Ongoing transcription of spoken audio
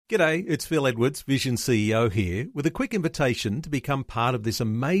G'day, it's Phil Edwards, Vision CEO here, with a quick invitation to become part of this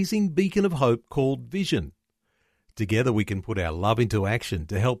amazing beacon of hope called Vision. Together we can put our love into action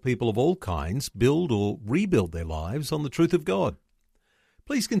to help people of all kinds build or rebuild their lives on the truth of God.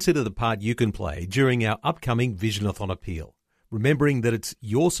 Please consider the part you can play during our upcoming Visionathon appeal, remembering that it's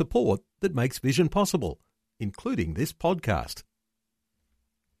your support that makes Vision possible, including this podcast.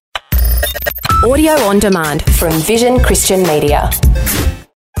 Audio on demand from Vision Christian Media.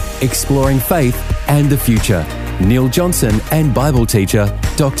 Exploring faith and the future. Neil Johnson and Bible teacher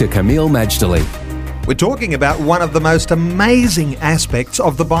Dr. Kameel Majdali. We're talking about one of the most amazing aspects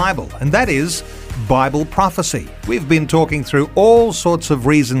of the Bible, and that is Bible prophecy. We've been talking through all sorts of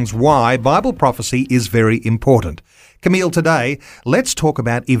reasons why Bible prophecy is very important. Kameel, today, let's talk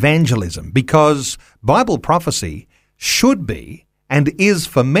about evangelism, because Bible prophecy should be, and is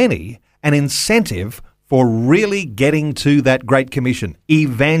for many, an incentive for really getting to that Great Commission,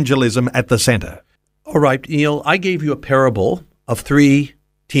 evangelism at the center. All right, Neil, I gave you a parable of 3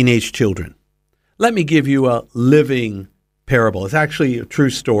 teenage children. Let me give you a living parable. It's actually a true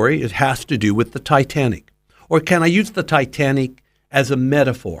story. It has to do with the Titanic. Or can I use the Titanic as a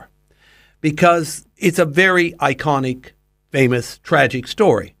metaphor? Because it's a very iconic, famous, tragic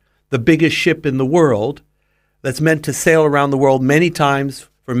story. The biggest ship in the world that's meant to sail around the world many times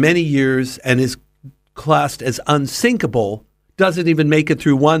for many years and is classed as unsinkable, doesn't even make it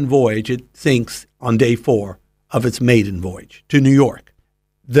through one voyage. It sinks on day 4 of its maiden voyage to New York.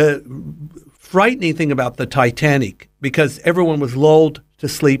 The frightening thing about the Titanic, because everyone was lulled to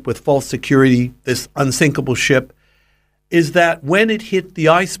sleep with false security, this unsinkable ship, is that when it hit the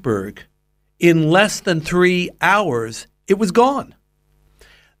iceberg, in less than 3 hours, it was gone.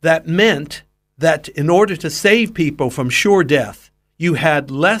 That meant that in order to save people from sure death, you had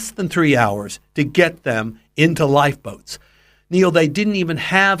less than 3 hours to get them into lifeboats. Neil, they didn't even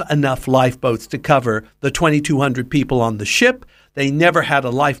have enough lifeboats to cover the 2,200 people on the ship. They never had a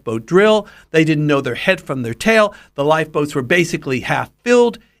lifeboat drill. They didn't know their head from their tail. The lifeboats were basically half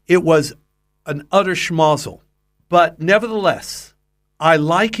filled. It was an utter schmozzle. But nevertheless, I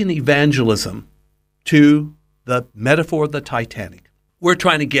liken evangelism to the metaphor of the Titanic. We're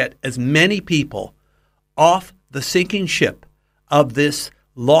trying to get as many people off the sinking ship of this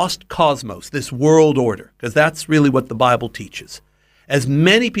lost cosmos, this world order, because that's really what the Bible teaches. As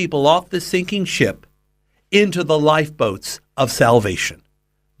many people off this sinking ship into the lifeboats of salvation.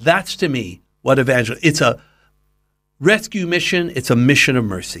 That's, to me, what evangelism. It's a rescue mission. It's a mission of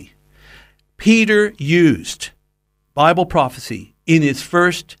mercy. Peter used Bible prophecy in his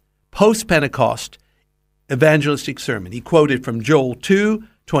first post-Pentecost evangelistic sermon. He quoted from Joel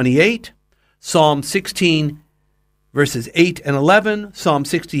 2:28, Psalm 16, verses 8 and 11, Psalm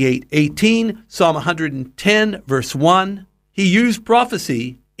 68:18, Psalm 110, verse 1. He used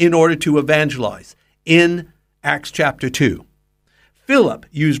prophecy in order to evangelize in Acts chapter 2. Philip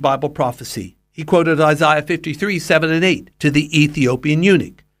used Bible prophecy. He quoted Isaiah 53, 7 and 8 to the Ethiopian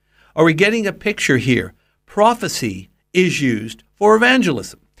eunuch. Are we getting a picture here? Prophecy is used for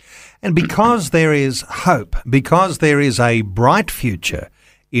evangelism. And because there is hope, because there is a bright future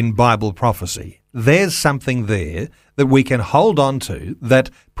in Bible prophecy, there's something there that we can hold on to that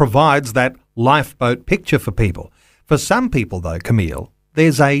provides that lifeboat picture for people. For some people, though, Kameel,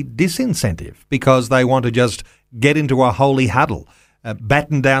 there's a disincentive because they want to just get into a holy huddle,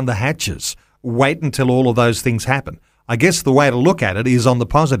 batten down the hatches, wait until all of those things happen. I guess the way to look at it is on the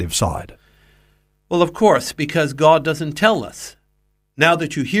positive side. Well, of course, because God doesn't tell us. Now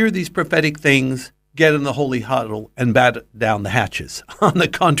that you hear these prophetic things, get in the holy huddle and batten down the hatches. On the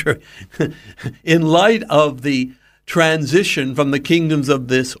contrary, in light of the transition from the kingdoms of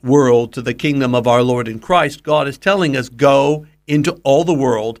this world to the kingdom of our Lord in Christ, God is telling us, go into all the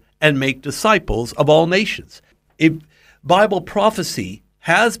world and make disciples of all nations. Bible prophecy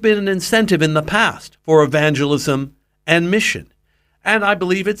has been an incentive in the past for evangelism and mission, and I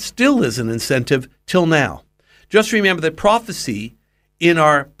believe it still is an incentive till now. Just remember that prophecy in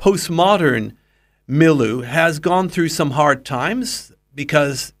our postmodern milieu has gone through some hard times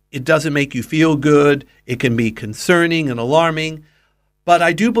because it doesn't make you feel good. It can be concerning and alarming, but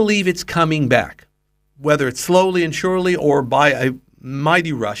I do believe it's coming back, whether it's slowly and surely or by a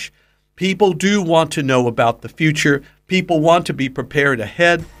mighty rush. People do want to know about the future. People want to be prepared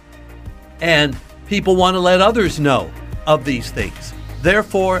ahead, and people want to let others know of these things.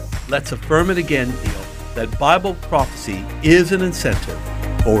 Therefore, let's affirm it again, Neil, that Bible prophecy is an incentive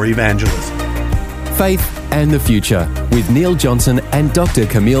for evangelism. Faith and the Future with Neil Johnson and Dr.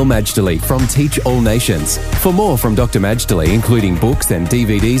 Kameel Majdali from Teach All Nations. For more from Dr. Majdali, including books and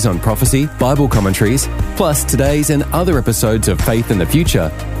DVDs on prophecy, Bible commentaries, plus today's and other episodes of Faith and the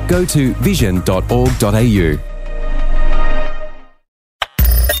Future, go to vision.org.au.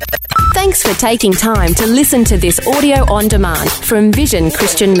 Thanks for taking time to listen to this audio on demand from Vision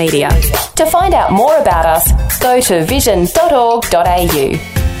Christian Media. To find out more about us, go to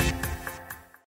vision.org.au.